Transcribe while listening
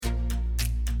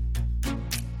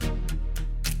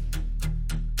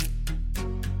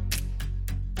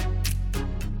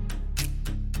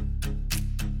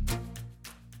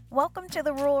Welcome to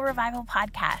the Rural Revival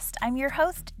Podcast. I'm your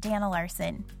host, Dana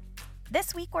Larson.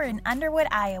 This week we're in Underwood,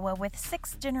 Iowa with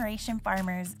sixth-generation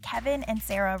farmers Kevin and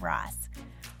Sarah Ross.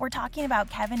 We're talking about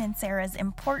Kevin and Sarah's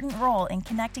important role in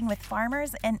connecting with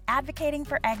farmers and advocating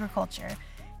for agriculture,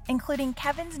 including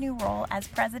Kevin's new role as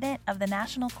president of the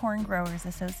National Corn Growers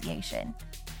Association.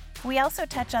 We also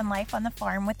touch on life on the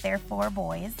farm with their 4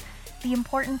 boys, the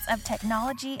importance of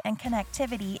technology and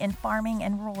connectivity in farming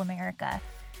in rural America,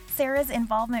 Sarah's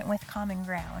involvement with Common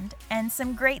Ground, and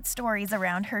some great stories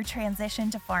around her transition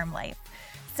to farm life.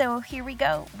 So here we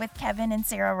go with Kevin and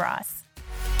Sarah Ross.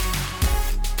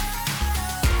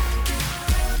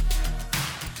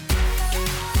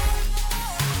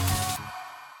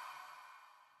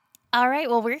 All right,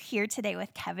 well, we're here today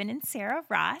with Kevin and Sarah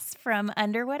Ross from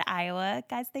Underwood, Iowa.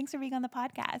 Guys, thanks for being on the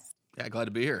podcast. Yeah, glad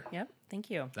to be here. Yep, thank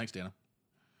you. Thanks, Dana.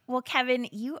 Well, Kevin,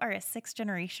 you are a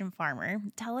sixth-generation farmer.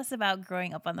 Tell us about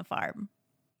growing up on the farm.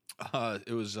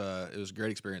 It was a great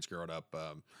experience growing up.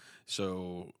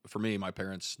 So for me, my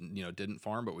parents, didn't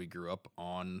farm, but we grew up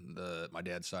on my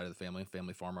dad's side of the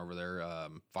family farm over there,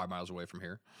 5 miles away from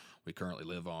here. We currently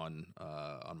live on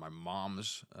my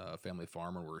mom's family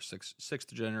farm, and we're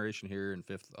sixth generation here and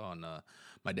fifth on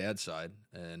my dad's side.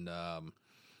 And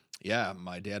yeah,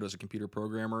 my dad was a computer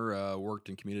programmer, worked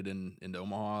and commuted into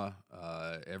Omaha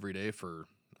every day for,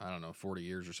 40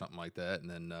 years or something like that. And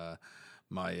then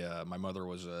my mother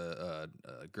was a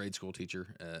grade school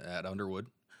teacher at Underwood,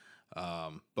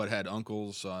 but had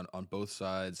uncles on both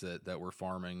sides that were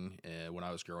farming when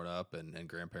I was growing up, and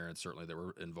grandparents certainly that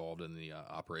were involved in the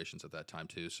operations at that time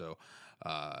too. So,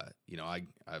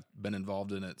 I've been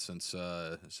involved in it since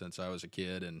I was a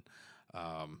kid, and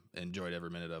enjoyed every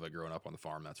minute of it growing up on the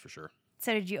farm. That's for sure.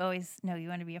 So did you always know you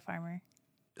wanted to be a farmer?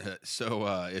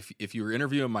 If you were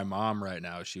interviewing my mom right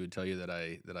now, she would tell you that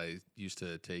I used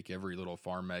to take every little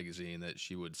farm magazine that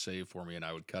she would save for me, and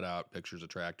I would cut out pictures of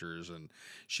tractors. And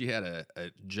she had a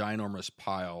ginormous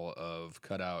pile of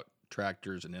cut out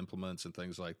tractors and implements and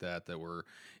things like that were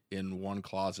in one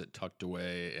closet tucked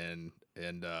away.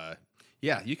 And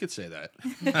yeah, you could say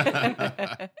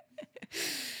that.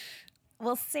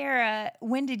 Well, Sarah,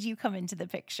 when did you come into the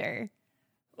picture?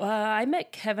 I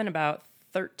met Kevin about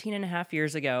 13 and a half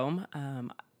years ago.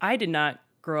 I did not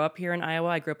grow up here in Iowa.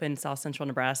 I grew up in south central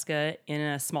Nebraska in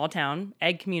a small town,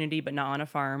 ag community, but not on a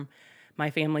farm. My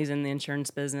family's in the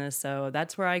insurance business, so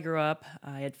that's where I grew up.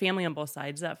 I had family on both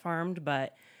sides that farmed,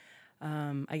 but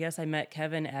I guess I met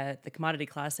Kevin at the Commodity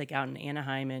Classic out in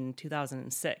Anaheim in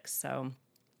 2006. So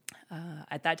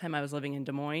at that time, I was living in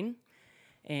Des Moines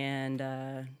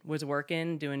and was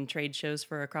working, doing trade shows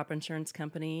for a crop insurance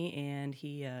company, and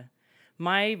he...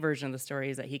 My version of the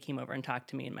story is that he came over and talked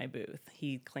to me in my booth.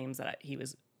 He claims that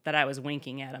I was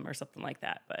winking at him or something like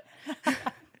that, but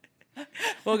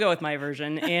we'll go with my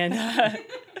version. And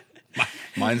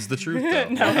mine's the truth, though.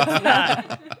 No, it's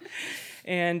not.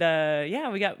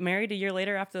 And we got married a year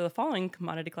later after the following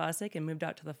Commodity Classic and moved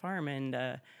out to the farm.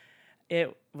 And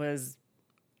it was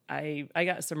I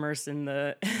got submersed in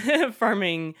the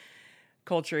farming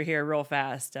culture here real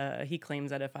fast. He claims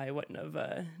that if I wouldn't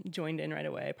have joined in right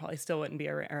away, I probably still wouldn't be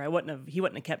around, or he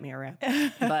wouldn't have kept me around.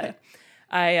 But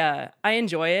I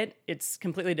enjoy it. It's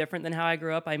completely different than how I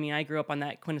grew up. I mean, I grew up on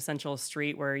that quintessential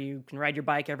street where you can ride your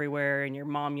bike everywhere and your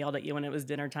mom yelled at you when it was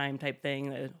dinner time type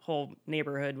thing. The whole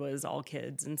neighborhood was all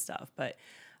kids and stuff. But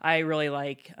I really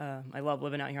I love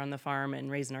living out here on the farm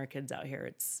and raising our kids out here.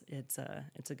 It's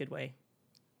a good way.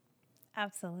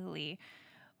 Absolutely.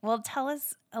 Well, tell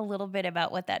us a little bit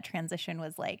about what that transition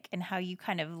was like and how you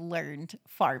kind of learned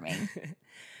farming.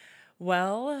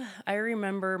 Well, I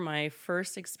remember my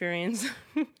first experience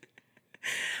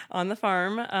on the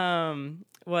farm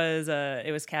was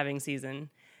it was calving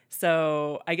season.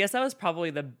 So I guess that was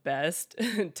probably the best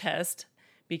test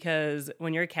because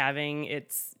when you're calving,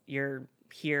 you're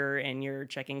here and you're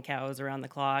checking cows around the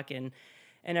clock and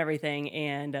everything.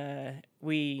 And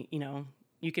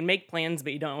you can make plans,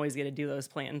 but you don't always get to do those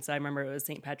plans. So I remember it was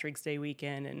St. Patrick's Day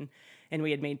weekend, and we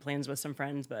had made plans with some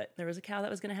friends, but there was a cow that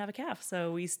was going to have a calf,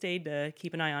 so we stayed to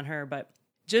keep an eye on her. But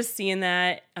just seeing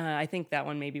that, I think that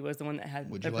one maybe was the one that had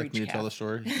Would the you like me to calf. tell the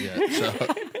story? Yeah.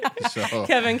 So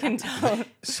Kevin can tell.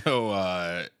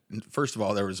 So first of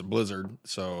all, there was a blizzard,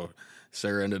 so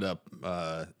Sarah ended up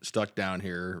stuck down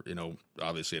here,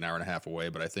 obviously an hour and a half away,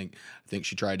 but I think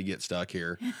she tried to get stuck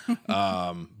here.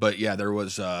 But yeah, there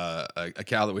was a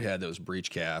cow that we had that was a breech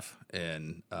calf,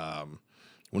 and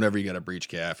whenever you got a breech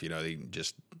calf, they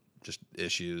just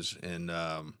issues. And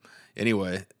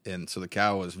anyway, and so the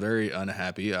cow was very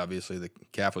unhappy. Obviously, the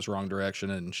calf was wrong direction,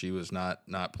 and she was not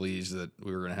pleased that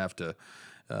we were going to have to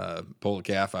pull the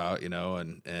calf out,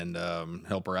 and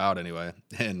help her out anyway.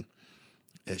 And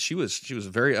she was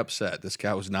very upset. This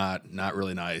cow was not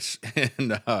really nice.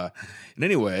 And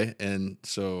anyway, and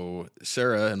so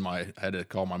Sarah and I had to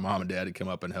call my mom and dad to come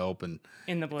up and help. And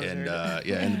in the blizzard. And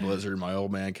in the blizzard, my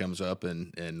old man comes up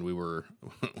and we were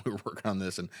working on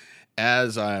this. And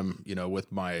as I'm,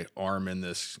 with my arm in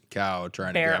this cow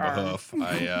trying Bare to grab arm. a hoof,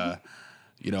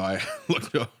 I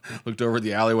looked over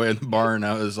the alleyway in the barn, and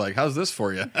I was like, "How's this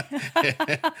for you?"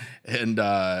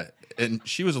 And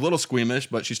she was a little squeamish,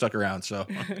 but she stuck around. So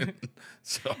It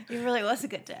really was a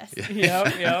good test.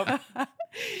 Yep.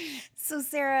 So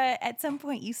Sarah, at some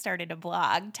point you started a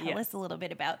blog. Tell Yes. us a little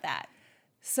bit about that.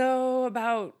 So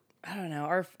about, I don't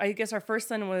know, I guess our first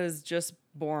son was just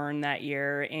born that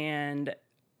year, and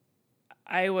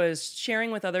I was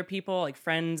sharing with other people, like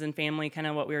friends and family, kind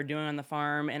of what we were doing on the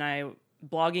farm. And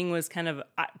blogging was kind of,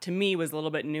 to me, was a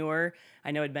little bit newer.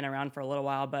 I know it'd been around for a little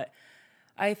while, but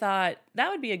I thought that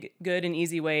would be a good and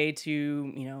easy way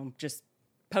to, just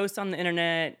post on the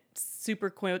internet, super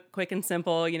quick and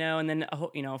simple, and then,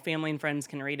 family and friends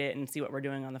can read it and see what we're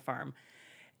doing on the farm.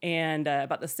 And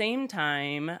about the same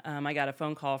time, I got a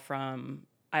phone call from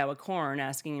Iowa Corn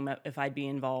asking if I'd be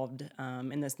involved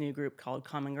in this new group called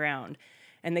Common Ground.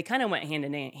 And they kind of went hand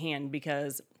in hand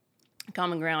because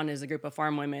Common Ground is a group of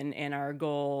farm women, and our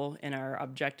goal and our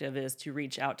objective is to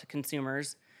reach out to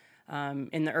consumers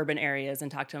in the urban areas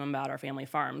and talk to them about our family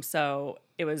farm. So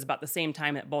it was about the same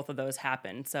time that both of those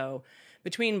happened. So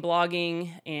between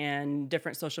blogging and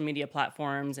different social media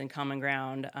platforms and Common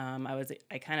Ground,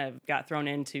 I kind of got thrown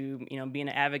into being an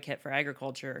advocate for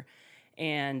agriculture,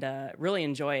 and really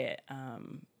enjoy it.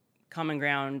 Common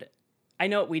Ground, I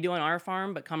know what we do on our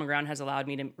farm, but Common Ground has allowed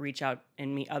me to reach out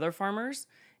and meet other farmers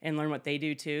and learn what they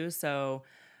do too. So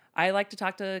I like to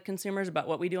talk to consumers about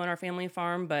what we do on our family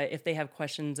farm, but if they have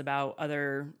questions about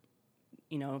other,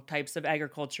 types of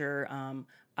agriculture,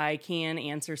 I can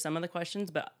answer some of the questions,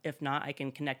 but if not, I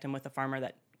can connect them with a farmer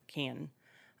that can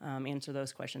answer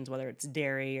those questions, whether it's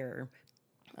dairy or,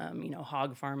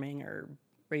 hog farming or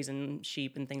raising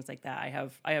sheep and things like that.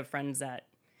 I have friends that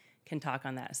can talk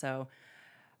on that. So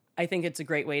I think it's a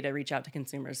great way to reach out to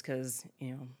consumers because,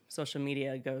 social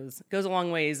media goes a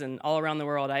long ways and all around the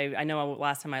world. I know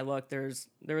last time I looked, there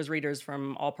was readers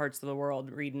from all parts of the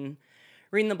world reading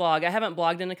the blog. I haven't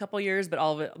blogged in a couple years,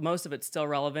 but most of it's still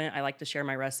relevant. I like to share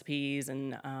my recipes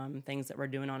and things that we're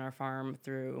doing on our farm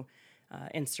through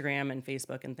Instagram and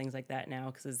Facebook and things like that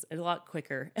now because it's a lot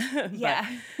quicker. Yeah.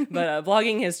 But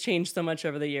blogging has changed so much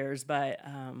over the years. But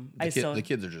the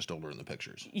kids are just older in the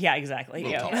pictures. Yeah, exactly.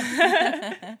 Little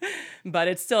Yeah. But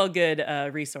it's still a good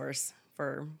resource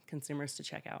for consumers to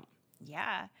check out.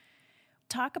 Yeah.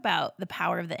 Talk about the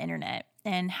power of the internet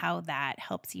and how that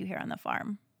helps you here on the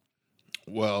farm.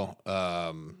 Well,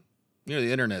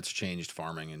 the internet's changed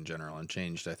farming in general and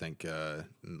changed, I think, the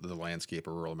landscape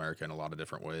of rural America in a lot of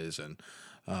different ways. And,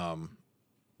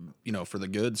 for the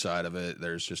good side of it,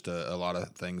 there's just a lot of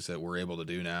things that we're able to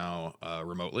do now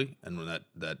remotely, and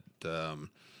that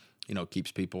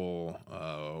keeps people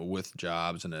with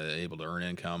jobs and able to earn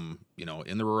income,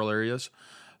 in the rural areas.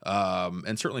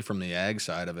 And certainly from the ag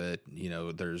side of it,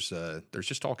 there's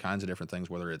just all kinds of different things,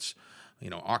 whether it's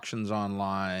auctions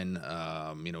online.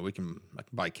 I can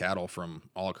buy cattle from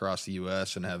all across the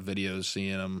U.S. and have videos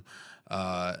seeing them,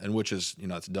 and which is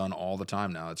it's done all the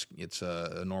time now. It's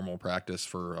a normal practice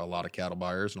for a lot of cattle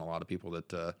buyers and a lot of people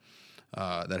that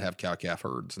have cow-calf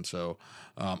herds, and so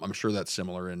I'm sure that's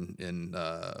similar in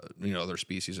other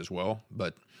species as well.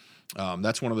 But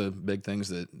that's one of the big things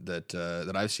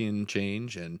that I've seen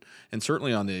change, and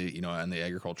certainly on the on the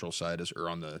agricultural side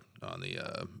on the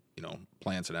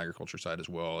plants and agriculture side as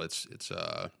well. It's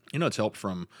helped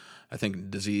from, I think,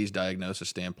 disease diagnosis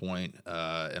standpoint,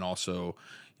 and also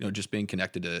just being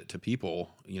connected to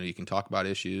people. You can talk about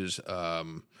issues.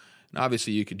 And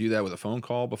obviously, you could do that with a phone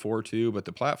call before too, but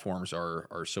the platforms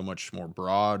are so much more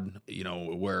broad.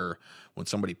 Where when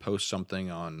somebody posts something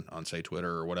on say Twitter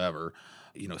or whatever,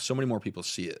 so many more people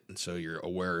see it, and so you're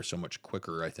aware so much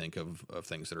quicker, I think, of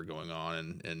things that are going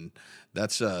on, and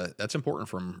that's important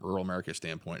from rural America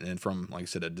standpoint, and from, like I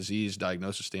said, a disease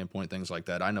diagnosis standpoint, things like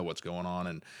that. I know what's going on,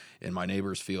 and in my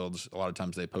neighbors' fields, a lot of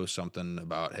times they post something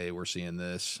about, hey, we're seeing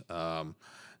this.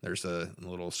 There's a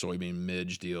little soybean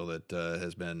midge deal that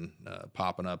has been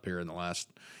popping up here in the last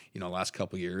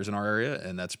couple of years in our area,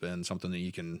 and that's been something that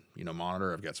you can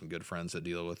monitor. I've got some good friends that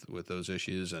deal with those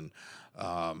issues, and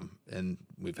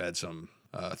we've had some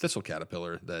thistle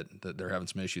caterpillar that they're having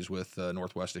some issues with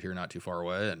northwest of here, not too far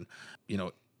away, and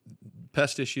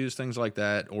pest issues, things like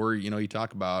that, or you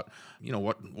talk about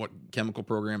what chemical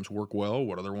programs work well,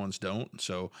 what other ones don't.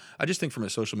 So I just think from a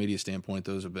social media standpoint,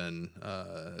 those have been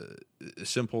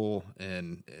simple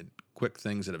and quick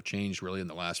things that have changed really in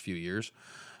the last few years.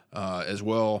 As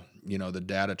well, the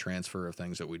data transfer of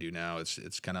things that we do now,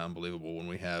 it's kind of unbelievable when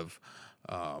we have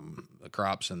the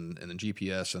crops and the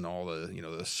GPS and all the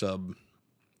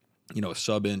the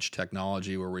sub-inch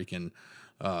technology where we can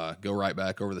go right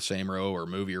back over the same row or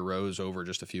move your rows over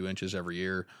just a few inches every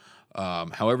year.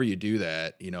 However you do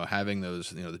that, having those,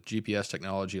 the GPS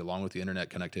technology along with the internet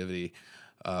connectivity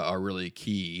are really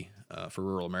key for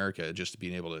rural America, just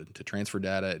being able to transfer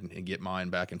data and get mine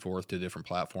back and forth to different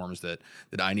platforms that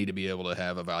I need to be able to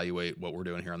have evaluate what we're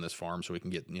doing here on this farm so we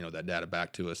can get, that data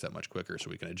back to us that much quicker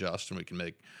so we can adjust and we can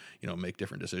make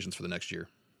different decisions for the next year.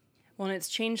 Well, and it's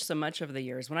changed so much over the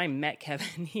years. When I met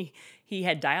Kevin, he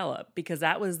had dial-up because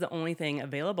that was the only thing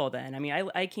available then. I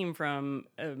mean, I came from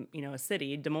a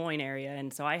city, Des Moines area,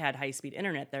 and so I had high-speed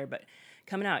internet there. But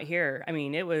coming out here, I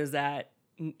mean, it was that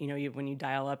when you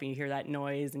dial up and you hear that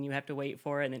noise and you have to wait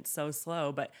for it and it's so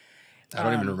slow. But I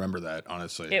don't even remember that,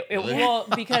 honestly. Really? Well,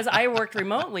 because I worked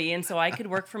remotely and so I could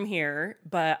work from here,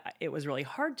 but it was really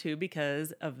hard to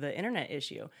because of the internet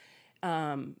issue.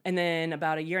 And then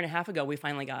about a year and a half ago, we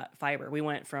finally got fiber. We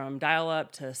went from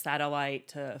dial-up to satellite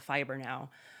to fiber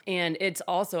now. And it's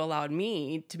also allowed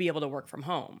me to be able to work from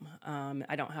home.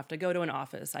 I don't have to go to an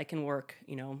office. I can work,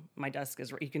 my desk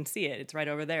is, you can see it. It's right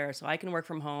over there. So I can work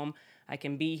from home. I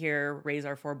can be here, raise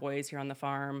our 4 boys here on the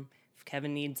farm. If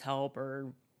Kevin needs help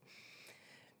or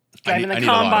driving the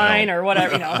combine or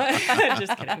whatever,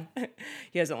 just kidding.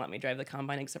 He doesn't let me drive the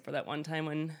combine except for that one time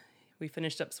when we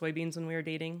finished up soybeans when we were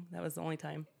dating. That was the only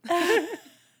time.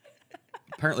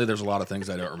 Apparently there's a lot of things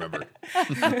I don't remember.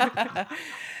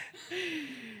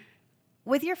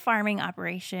 With your farming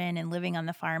operation and living on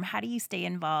the farm, how do you stay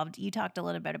involved? You talked a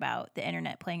little bit about the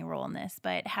internet playing a role in this,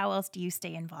 but how else do you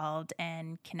stay involved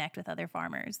and connect with other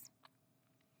farmers?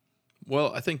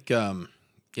 Well, I think,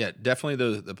 definitely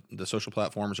the social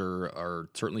platforms are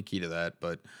certainly key to that.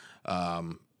 But,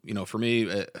 for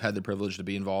me, I had the privilege to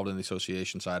be involved in the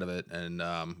association side of it. And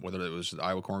whether it was the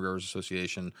Iowa Corn Growers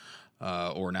Association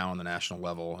or now on the national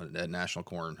level at National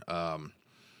Corn,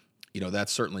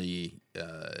 that's certainly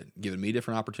given me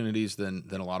different opportunities than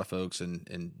a lot of folks,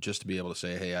 and just to be able to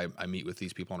say, hey, I meet with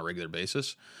these people on a regular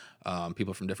basis,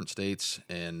 people from different states,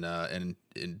 and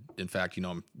in fact,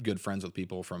 I'm good friends with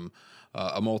people from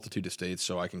a multitude of states,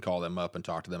 so I can call them up and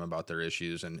talk to them about their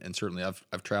issues, and certainly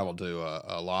I've traveled to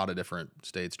a lot of different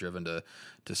states, driven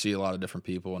to see a lot of different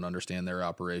people and understand their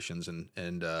operations,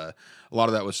 and a lot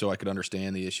of that was so I could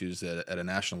understand the issues at a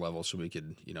national level, so we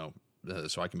could,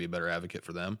 so I can be a better advocate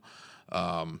for them.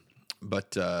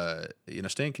 But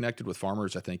staying connected with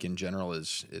farmers, I think in general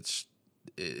it's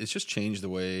just changed the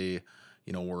way,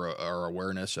 our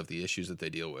awareness of the issues that they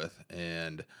deal with.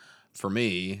 And for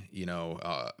me,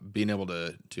 being able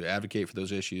to advocate for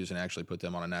those issues and actually put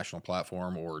them on a national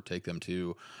platform or take them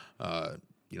to,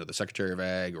 the Secretary of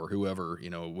Ag or whoever,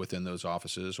 within those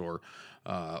offices or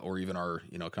even our,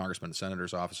 congressmen and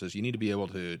senators' offices, you need to be able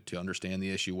to understand the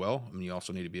issue well. I mean, you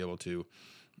also need to be able to,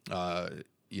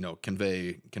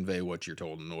 convey what you're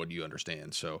told and what you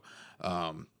understand. So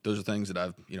those are things that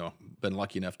I've, been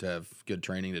lucky enough to have good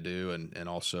training to do. And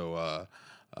also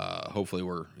hopefully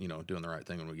we're, doing the right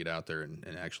thing when we get out there and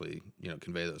actually,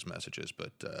 convey those messages.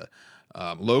 But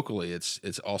locally,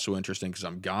 it's also interesting because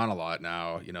I'm gone a lot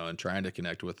now, and trying to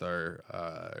connect with or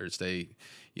stay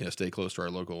close to our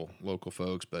local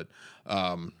folks. But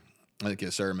I think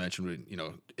as Sarah mentioned,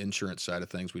 insurance side of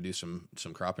things, we do some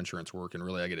crop insurance work, and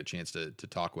really I get a chance to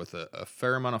talk with a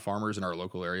fair amount of farmers in our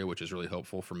local area, which is really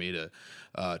helpful for me to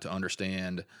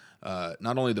understand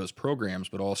not only those programs,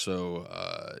 but also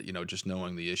just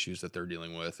knowing the issues that they're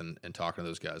dealing with and talking to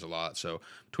those guys a lot. So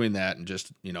between that and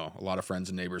just a lot of friends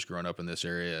and neighbors growing up in this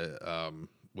area,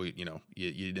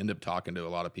 you end up talking to a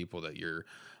lot of people that you're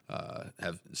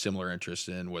have similar interests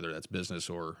in, whether that's business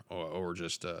or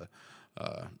just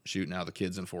shooting out the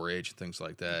kids in 4-H and things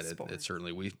like that. It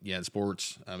certainly in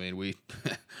sports. I mean,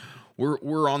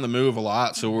 we're on the move a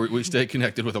lot, so we stay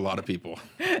connected with a lot of people.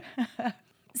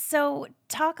 So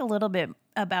talk a little bit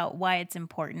about why it's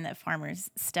important that farmers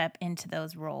step into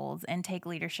those roles and take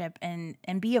leadership and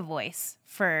be a voice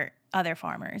for other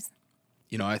farmers.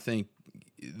 I think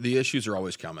the issues are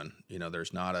always coming.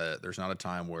 There's not a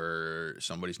time where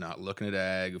somebody's not looking at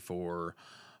ag for,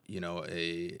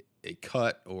 a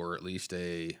cut, or at least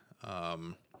or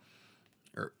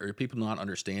people not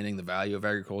understanding the value of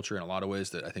agriculture in a lot of ways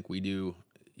that I think we do,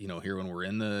 here when we're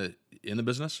in the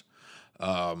business.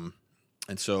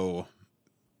 And so,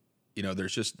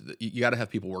 there's just, you got to have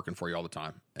people working for you all the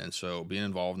time. And so being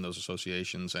involved in those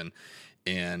associations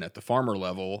and at the farmer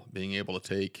level, being able to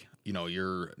take,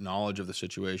 your knowledge of the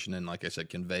situation and, like I said,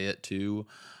 convey it to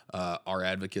our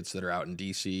advocates that are out in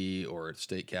DC or at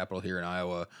state capitol here in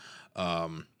Iowa.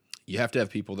 You have to have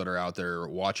people that are out there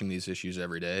watching these issues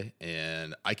every day,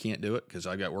 and I can't do it because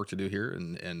I got work to do here,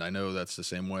 and I know that's the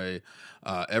same way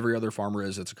every other farmer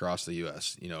is that's across the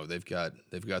U.S. They've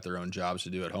got their own jobs to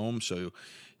do at home, so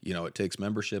it takes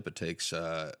membership, it takes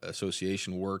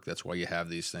association work. That's why you have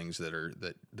these things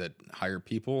that hire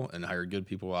people and hire good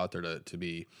people out there to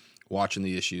be watching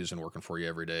the issues and working for you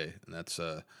every day, and that's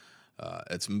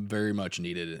it's very much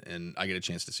needed, and I get a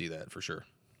chance to see that for sure.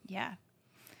 Yeah.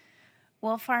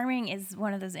 Well, farming is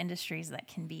one of those industries that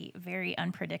can be very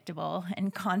unpredictable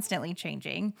and constantly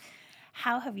changing.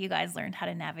 How have you guys learned how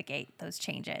to navigate those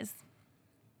changes?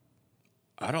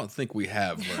 I don't think we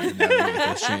have learned to navigate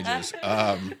those changes.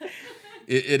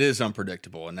 It is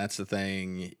unpredictable, and that's the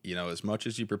thing. As much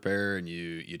as you prepare and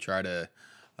you try to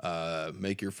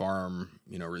make your farm,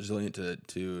 resilient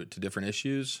to different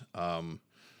issues.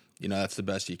 That's the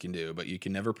best you can do, but you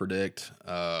can never predict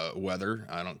weather.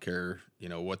 I don't care,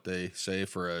 what they say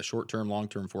for a short-term,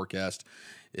 long-term forecast.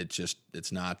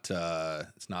 It's not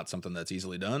something that's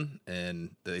easily done,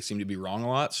 and they seem to be wrong a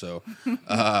lot. So,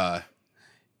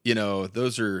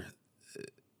 those are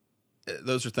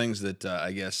things that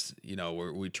I guess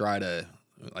we try to.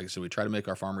 Like I said, we try to make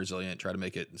our farm resilient, try to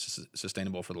make it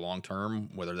sustainable for the long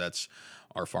term, whether that's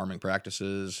our farming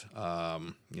practices.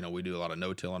 We do a lot of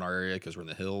no-till in our area because we're in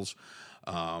the hills.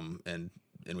 And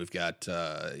we've got,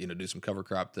 do some cover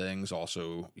crop things,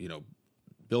 also,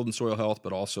 building soil health,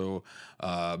 but also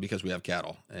because we have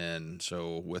cattle. And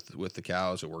so with the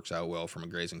cows, it works out well from a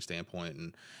grazing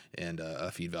standpoint and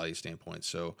a feed value standpoint.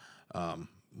 So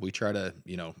we try to,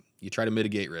 you try to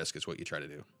mitigate risk is what you try to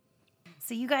do.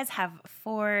 So you guys have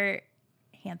 4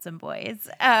 handsome boys.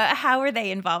 How are they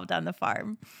involved on the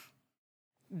farm?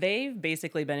 They've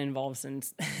basically been involved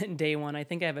since day one. I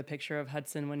think I have a picture of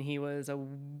Hudson when he was a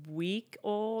week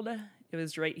old. He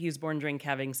was born during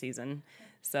calving season.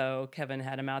 So Kevin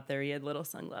had him out there. He had little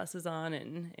sunglasses on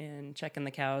and checking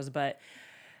the cows. But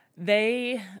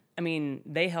they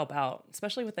help out,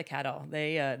 especially with the cattle.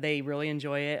 They really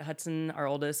enjoy it. Hudson, our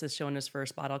oldest, is showing his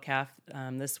first bottle calf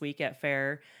this week at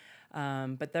fair.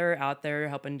 But they're out there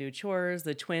helping do chores.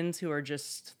 The twins, who are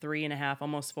just 3.5,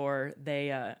 almost 4,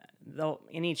 they'll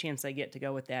any chance they get to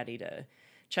go with Daddy to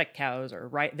check cows or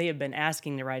ride. They have been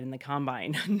asking to ride in the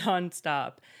combine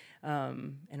nonstop,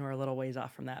 and we're a little ways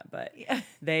off from that. But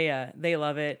they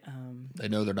love it. They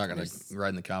know they're not going to ride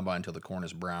in the combine until the corn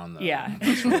is brown, though. Yeah,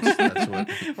 that's what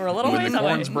we're a little ways away. When the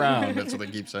corn's brown, that's what they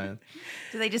keep saying.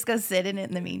 Do they just go sit in it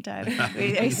in the meantime?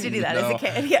 I used to do that as a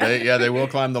kid. They will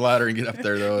climb the ladder and get up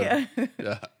there, though.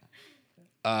 Yeah.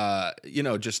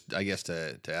 Just I guess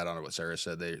to add on to what Sarah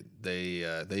said,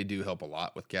 they do help a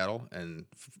lot with cattle, and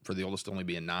for the oldest only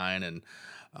being 9, and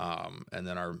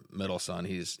then our middle son,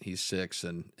 he's 6,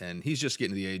 and he's just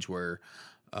getting to the age where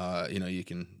you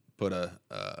can put a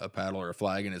paddle or a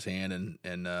flag in his hand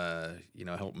and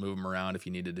help move him around if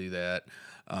you need to do that.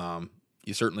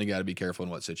 You certainly got to be careful in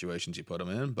what situations you put him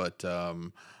in, but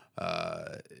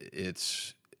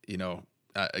it's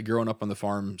growing up on the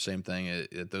farm, same thing.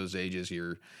 At those ages,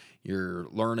 you're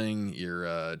learning,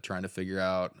 you're trying to figure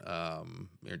out.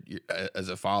 As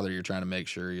a father, you're trying to make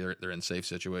sure they're in safe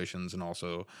situations, and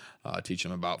also teach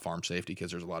them about farm safety,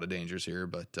 because there's a lot of dangers here.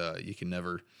 But you can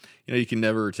never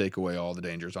take away all the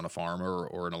dangers on a farm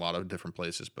or in a lot of different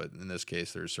places. But in this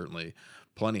case, there's certainly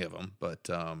plenty of them. But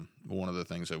one of the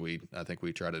things that I think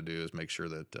we try to do is make sure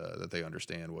that they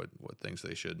understand what things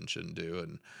they should and shouldn't do,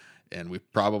 and we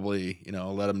probably,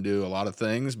 let them do a lot of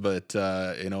things, but,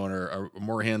 and are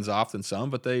more hands off than some,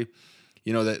 but they,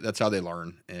 that's how they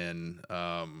learn. And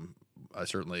I'd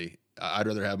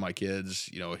rather have my kids,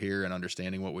 here and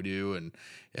understanding what we do,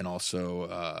 and also,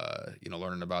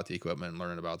 learning about the equipment and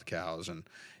learning about the cows and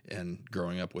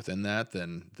growing up within that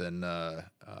than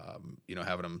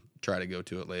having them try to go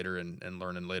to it later and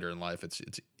learning later in life.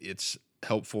 It's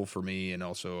helpful for me, and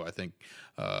also I think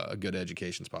a good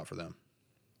education spot for them.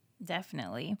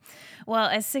 Definitely. Well,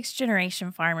 as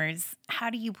 6th-generation farmers,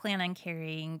 how do you plan on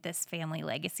carrying this family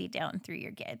legacy down through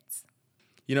your kids?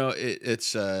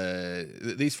 It's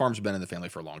these farms have been in the family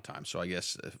for a long time. So I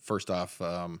guess first off,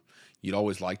 you'd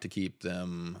always like to keep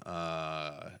them,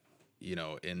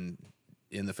 in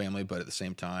the family, but at the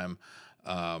same time,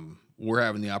 we're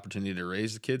having the opportunity to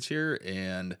raise the kids here,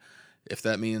 and if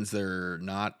that means they're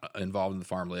not involved in the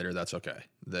farm later, that's okay.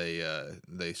 They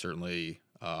certainly.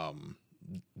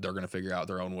 they're going to figure out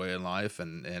their own way in life.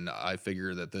 And I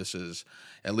figure that this is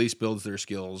at least builds their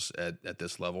skills at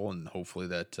this level, and hopefully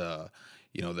that,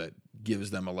 that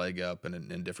gives them a leg up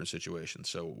in different situations.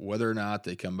 So whether or not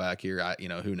they come back here,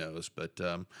 who knows, but,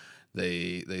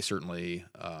 they certainly,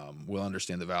 will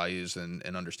understand the values and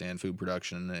understand food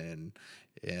production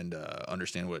and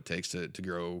understand what it takes to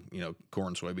grow,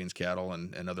 corn, soybeans, cattle,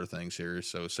 and other things here.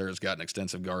 So Sarah's got an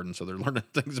extensive garden, so they're learning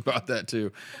things about that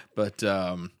too. But,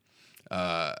 and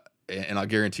I'll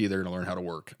guarantee they're going to learn how to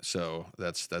work. So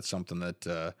that's something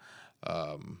that,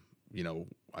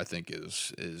 I think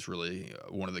is really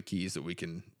one of the keys that we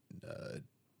can,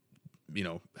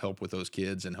 help with those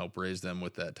kids and help raise them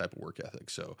with that type of work ethic.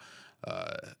 So,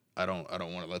 I don't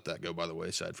want to let that go by the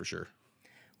wayside for sure.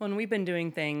 Well, and we've been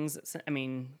doing things,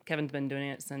 Kevin's been doing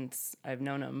it since I've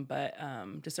known him, but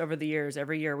just over the years,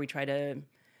 every year we try to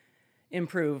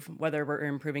improve, whether we're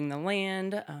improving the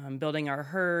land, building our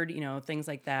herd, things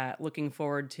like that, looking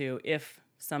forward to if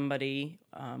somebody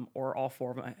or all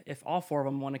four of them, if all four of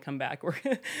them want to come back,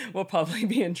 we'll probably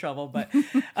be in trouble. But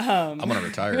I'm going to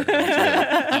retire.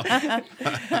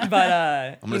 But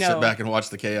I'm going to sit back and watch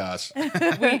the chaos.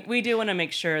 we do want to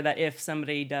make sure that if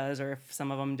somebody does, or if some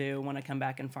of them do want to come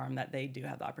back and farm, that they do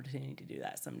have the opportunity to do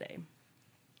that someday.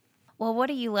 Well, what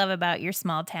do you love about your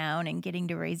small town and getting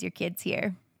to raise your kids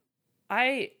here?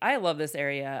 I love this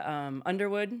area.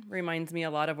 Underwood reminds me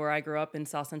a lot of where I grew up in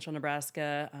South Central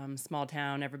Nebraska, small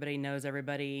town. Everybody knows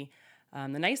everybody. The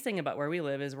nice thing about where we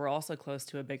live is we're also close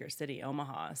to a bigger city,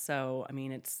 Omaha. So,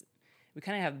 we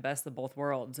kind of have the best of both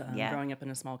worlds. Growing up in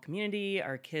a small community,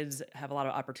 our kids have a lot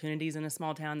of opportunities in a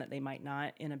small town that they might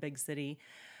not in a big city.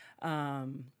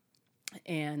 And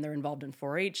they're involved in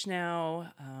 4-H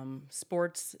now.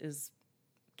 Sports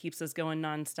keeps us going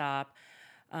nonstop.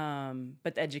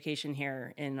 But the education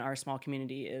here in our small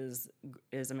community is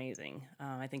amazing.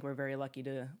 I think we're very lucky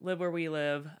to live where we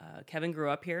live. Kevin grew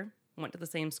up here, went to the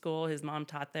same school. His mom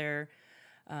taught there.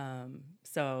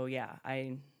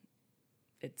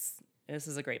 This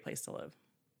is a great place to live.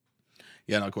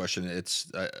 Yeah, no question.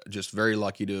 It's just very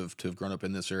lucky to have grown up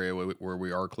in this area where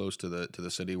we are close to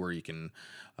the city, where you can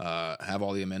have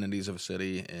all the amenities of a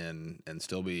city and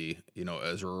still be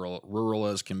as rural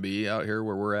as can be out here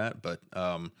where we're at. But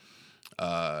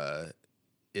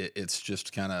it's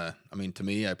just kind of, to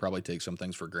me, I probably take some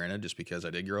things for granted just because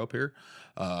I did grow up here.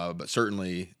 But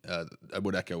certainly, I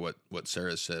would echo what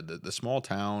Sarah said. The small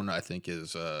town, I think,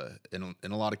 is in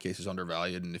a lot of cases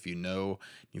undervalued. And if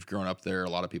you've grown up there, a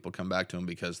lot of people come back to them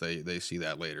because they see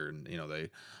that later, and they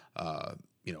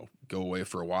go away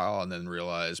for a while and then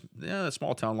realize,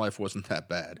 small town life wasn't that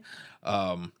bad.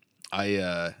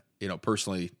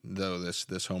 Personally, though,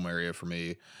 this home area for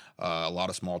me, a lot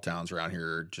of small towns around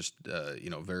here are just,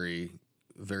 very,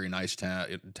 very nice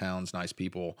towns, nice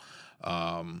people.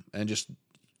 And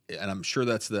I'm sure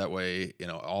that's that way,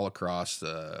 all across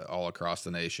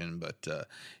the nation, but,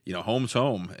 home's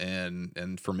home.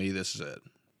 And for me, this is it.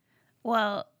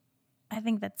 Well, I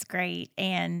think that's great.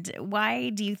 And why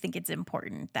do you think it's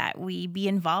important that we be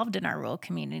involved in our rural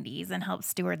communities and help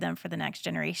steward them for the next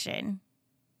generation?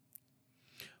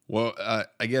 Well,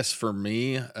 I guess for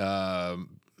me,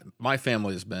 my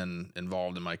family has been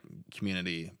involved in my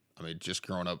community. Just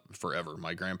growing up forever.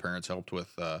 My grandparents helped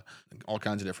with all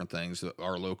kinds of different things.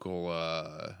 Our local,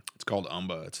 it's called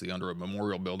UMBA. It's the Underwood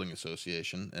Memorial Building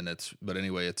Association, and it's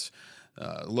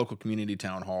a local community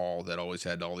town hall that always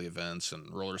had all the events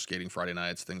and roller skating Friday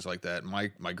nights, things like that.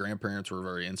 My grandparents were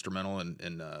very instrumental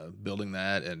in building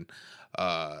that, and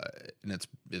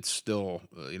it's still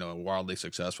a wildly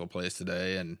successful place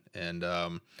today. And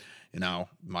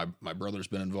my brother's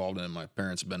been involved in it. My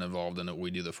parents have been involved in it.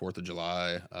 We do the 4th of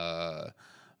July.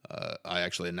 I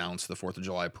actually announced the 4th of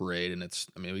July parade, and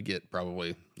we get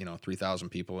probably 3,000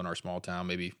 people in our small town,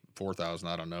 maybe 4,000.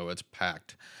 I don't know. It's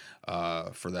packed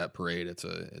for that parade.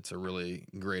 It's a really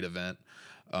great event.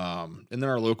 And then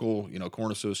our local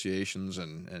corn associations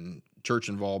and church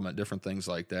involvement, different things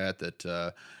like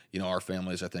that our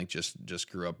families, I think, just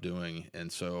grew up doing.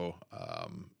 And so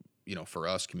for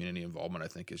us, community involvement, I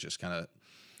think, is just kind of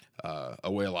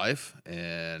a way of life.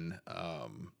 And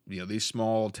these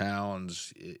small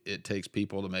towns, it takes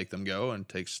people to make them go, and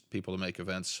takes people to make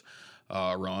events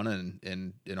run.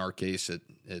 And in our case,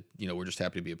 we're just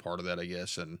happy to be a part of that, I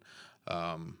guess. And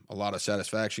a lot of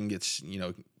satisfaction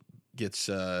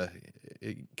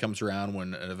it comes around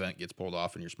when an event gets pulled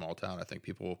off in your small town. I think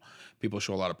people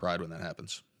show a lot of pride when that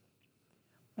happens.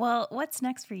 Well, what's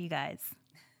next for you guys?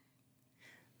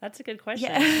 That's a good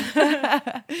question.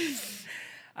 Yeah.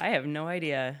 I have no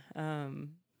idea.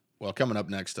 Well, coming up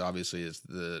next, obviously, is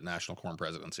the National Corn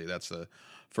Presidency. That's the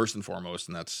first and foremost,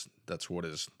 and that's what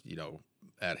is,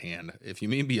 at hand. If you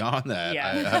mean beyond that,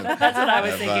 yeah, that's what I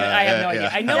was thinking. I have no idea.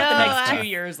 I know what the next 2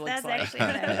 years looks that's like. That's actually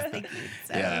what I was thinking.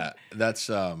 So. Yeah,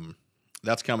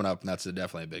 that's coming up, and that's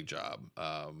definitely a big job.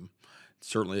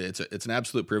 Certainly, it's an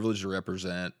absolute privilege to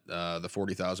represent the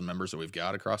 40,000 members that we've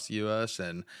got across the U.S.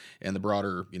 and the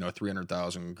broader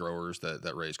 300,000 growers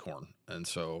that raise corn, and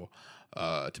so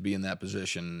to be in that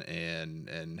position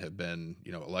and have been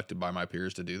elected by my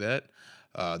peers to do that,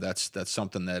 that's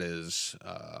something that is.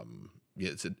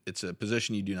 It's a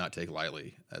position you do not take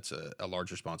lightly. That's a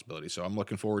large responsibility. So I'm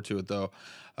looking forward to it, though.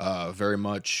 Very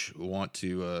much want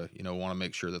to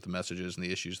make sure that the messages and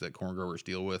the issues that corn growers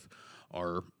deal with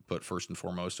are put first and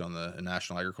foremost on the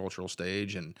national agricultural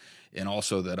stage, and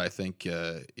also that I think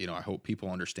I hope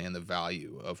people understand the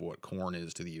value of what corn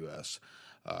is to the U.S.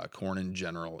 Corn in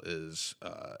general is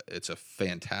it's a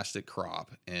fantastic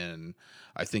crop, and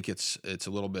I think it's a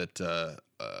little bit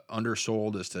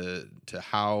undersold as to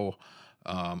how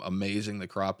amazing the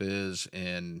crop is,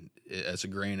 and as a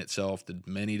grain itself, the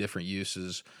many different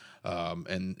uses,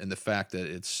 and the fact that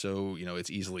it's so it's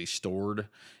easily stored,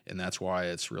 and that's why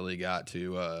it's really got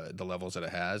to the levels that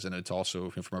it has, and it's also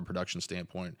from a production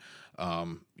standpoint,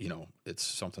 it's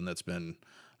something that's been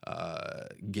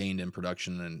gained in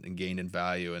production and gained in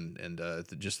value, and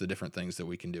just the different things that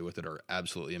we can do with it are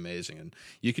absolutely amazing. And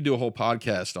you could do a whole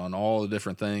podcast on all the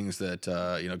different things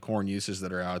that corn uses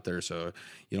that are out there. So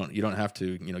you don't have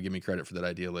to give me credit for that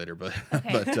idea later, but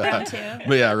okay. Round two.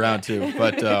 But yeah, round two.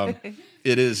 But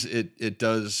it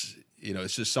does.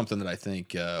 It's just something that I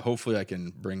think hopefully I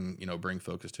can bring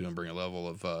focus to and bring a level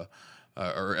of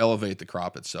or elevate the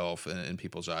crop itself in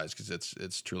people's eyes, because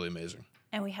it's truly amazing.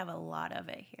 And we have a lot of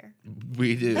it here.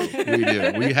 We do.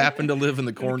 We happen to live in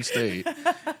the corn state,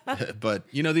 but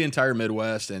the entire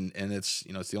Midwest, and it's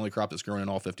it's the only crop that's grown in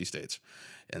all 50 states,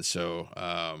 and so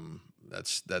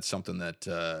that's something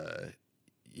that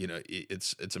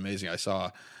it's amazing. I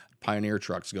saw Pioneer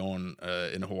trucks going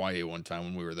in Hawaii one time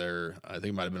when we were there. I think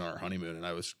it might have been on our honeymoon, and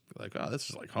I was like, "Oh, this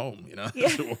is like home,"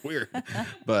 This is weird,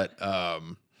 but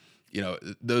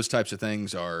those types of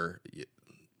things are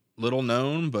little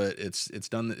known, but it's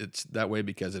that way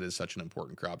because it is such an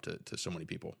important crop to so many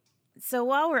people. So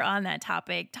while we're on that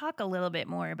topic, talk a little bit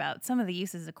more about some of the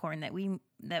uses of corn that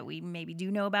we maybe do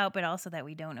know about, but also that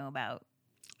we don't know about.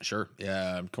 Sure.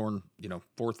 Yeah. Corn,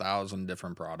 4,000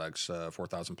 different products,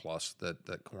 4,000 plus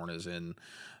that corn is in.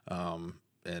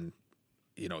 And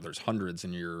there's hundreds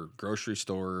in your grocery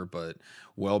store, but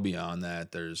well beyond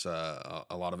that, there's a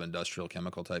lot of industrial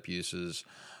chemical type uses.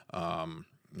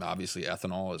 Obviously,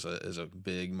 ethanol is a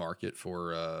big market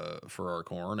for our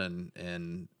corn,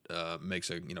 and makes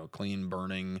a clean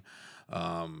burning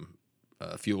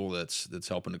fuel that's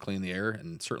helping to clean the air,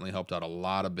 and certainly helped out a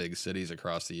lot of big cities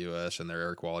across the U.S. and their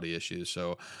air quality issues.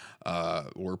 So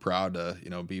we're proud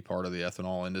to be part of the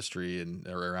ethanol industry and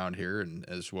around here, and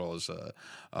as well as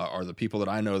are the people that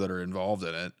I know that are involved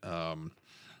in it. A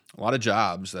lot of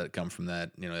jobs that come from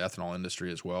that ethanol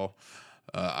industry as well.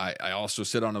 I also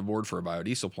sit on a board for a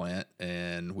biodiesel plant,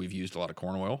 and we've used a lot of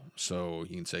corn oil. So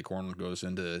you can say corn goes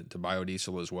into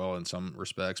biodiesel as well in some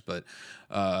respects, but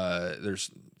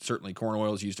there's certainly corn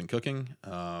oil is used in cooking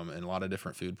and a lot of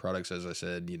different food products. As I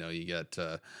said, you get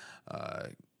a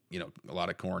lot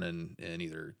of corn in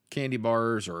either candy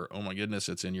bars, or, oh my goodness,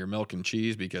 it's in your milk and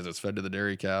cheese because it's fed to the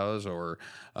dairy cows, or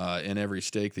in every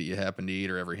steak that you happen to eat,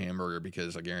 or every hamburger,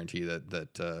 because I guarantee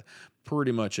that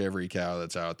pretty much every cow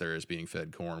that's out there is being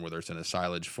fed corn, whether it's in a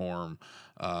silage form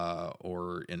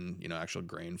or in actual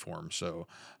grain form. So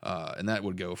and that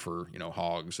would go for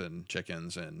hogs and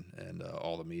chickens and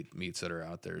all the meats that are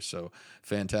out there. So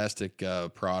fantastic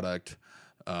product.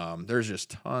 There's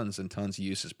just tons and tons of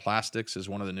uses. Plastics is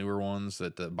one of the newer ones,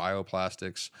 that the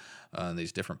bioplastics and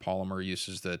these different polymer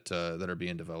uses that are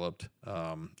being developed.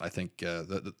 I think,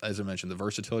 as I mentioned, the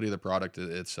versatility of the product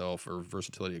itself, or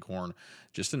versatility of corn,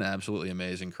 just an absolutely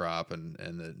amazing crop, and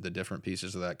the different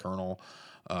pieces of that kernel,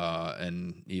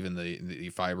 and even the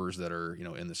fibers that are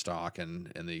in the stalk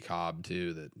and the cob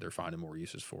too, that they're finding more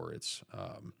uses for. It's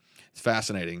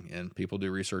fascinating, and people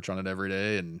do research on it every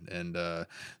day, and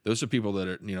those are people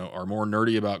that are more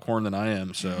nerdy about corn than I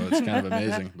am, so it's kind of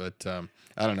amazing. But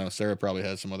I don't know, Sarah probably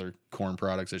has some other corn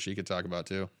products that she could talk about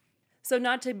too. So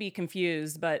not to be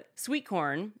confused, but sweet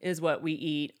corn is what we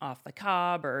eat off the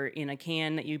cob or in a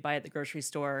can that you buy at the grocery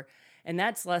store. And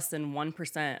that's less than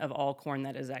 1% of all corn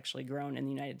that is actually grown in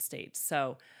the United States.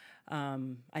 So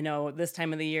I know this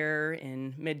time of the year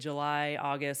in mid-July,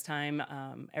 August time,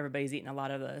 everybody's eating a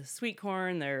lot of the sweet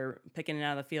corn. They're picking it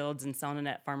out of the fields and selling it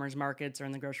at farmers markets or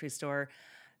in the grocery store.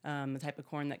 The type of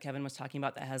corn that Kevin was talking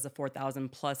about that has the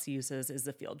 4,000 plus uses is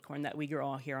the field corn that we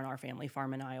grow here on our family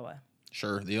farm in Iowa.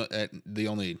 Sure. The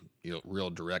only real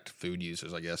direct food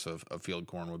uses, I guess, of field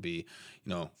corn would be,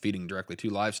 feeding directly to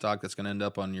livestock that's going to end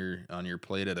up on your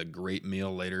plate at a great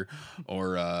meal later,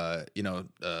 or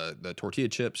the tortilla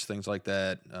chips, things like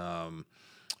that.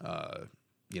 Your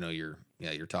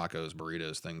tacos,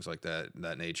 burritos, things like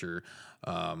that nature,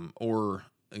 or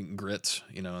grits.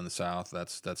 In the South,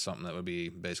 that's something that would be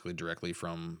basically directly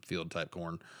from field type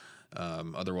corn.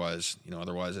 Otherwise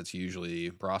it's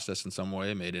usually processed in some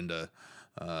way, made into,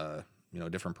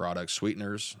 different products.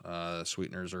 Sweeteners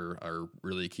are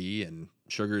really key, and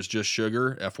sugar is just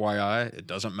sugar. FYI, it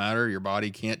doesn't matter. Your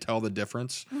body can't tell the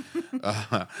difference.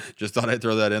 Just thought I'd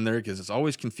throw that in there because it's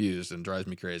always confused and drives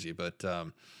me crazy. But,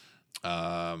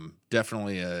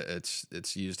 definitely,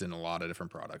 it's used in a lot of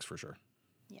different products for sure.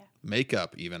 Yeah.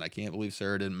 Makeup even. I can't believe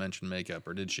Sarah didn't mention makeup,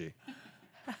 or did she?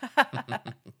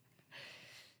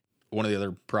 One of the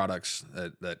other products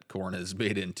that corn is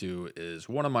made into is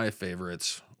one of my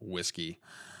favorites, whiskey.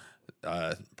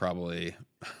 Probably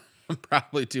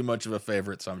too much of a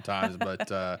favorite sometimes,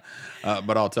 but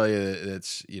I'll tell you,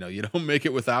 it's, you don't make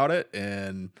it without it,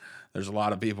 and there's a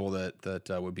lot of people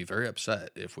that would be very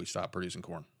upset if we stopped producing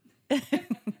corn.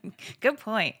 Good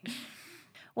point.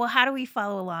 Well, how do we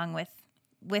follow along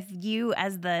with you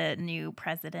as the new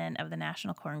president of the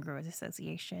National Corn Growers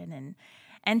Association,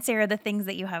 and Sarah, the things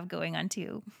that you have going on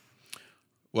too?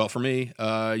 Well, for me,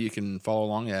 you can follow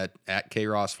along at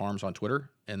K-Ross Farms on Twitter.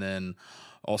 And then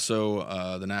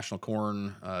also the National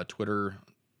Corn Twitter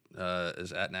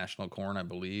is at National Corn, I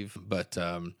believe. But,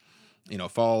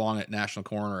 follow along at National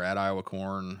Corn or at Iowa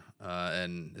Corn.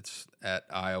 And it's at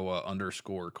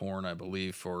Iowa_corn, I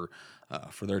believe, for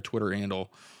their Twitter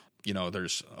handle.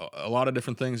 There's a lot of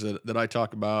different things that I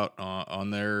talk about on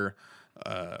there.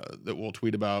 That we'll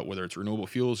tweet about, whether it's renewable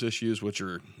fuels issues, which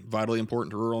are vitally important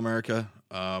to rural America,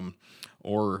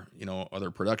 or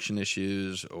other production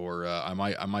issues, or I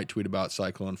might tweet about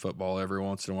Cyclone football every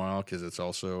once in a while because it's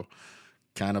also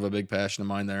kind of a big passion of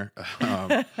mine there.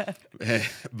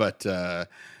 But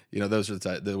those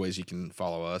are the ways you can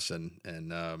follow us,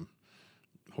 and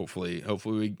hopefully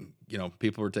we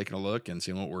people are taking a look and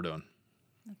seeing what we're doing.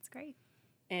 That's great.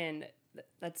 And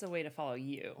that's a way to follow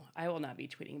you. I will not be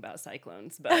tweeting about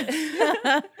cyclones, but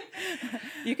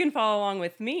you can follow along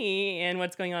with me and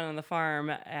what's going on the farm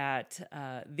at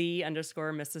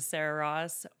 _Mrs. Sarah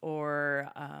Ross, or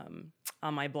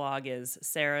on my blog is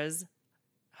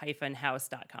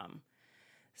sarahs-house.com.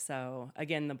 So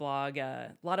again, the blog,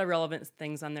 a lot of relevant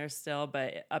things on there still,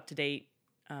 but up to date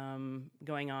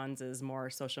going on is more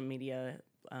social media,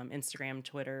 Instagram,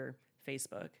 Twitter,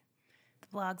 Facebook. The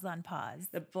blog's on pause.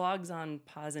 The blog's on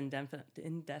pause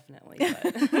indefinitely.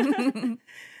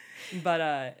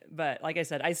 But like I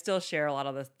said, I still share a lot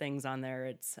of the things on there.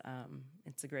 It's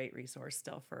a great resource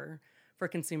still for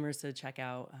consumers to check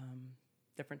out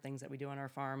different things that we do on our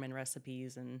farm and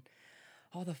recipes and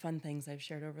all the fun things I've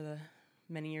shared over the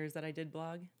many years that I did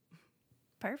blog.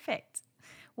 Perfect.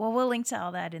 Well, we'll link to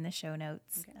all that in the show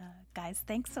notes. Okay. Guys,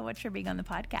 thanks so much for being on the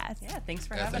podcast. Yeah, thanks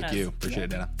for having us. Thank you. Appreciate it,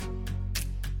 Dana.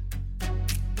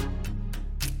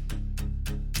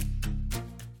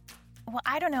 Well,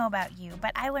 I don't know about you,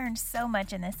 but I learned so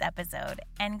much in this episode.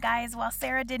 And guys, while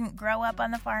Sarah didn't grow up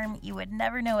on the farm, you would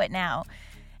never know it now.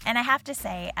 And I have to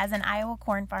say, as an Iowa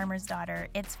corn farmer's daughter,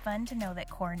 it's fun to know that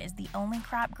corn is the only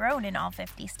crop grown in all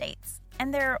 50 states.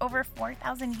 And there are over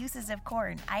 4,000 uses of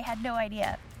corn. I had no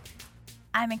idea.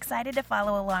 I'm excited to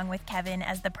follow along with Kevin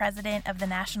as the president of the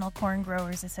National Corn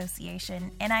Growers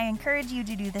Association, and I encourage you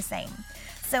to do the same.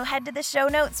 So head to the show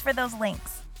notes for those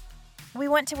links. We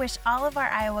want to wish all of our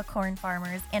Iowa corn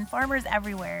farmers and farmers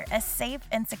everywhere a safe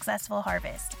and successful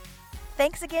harvest.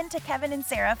 Thanks again to Kevin and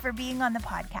Sarah for being on the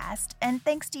podcast, and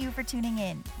thanks to you for tuning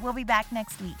in. We'll be back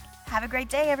next week. Have a great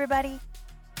day, everybody.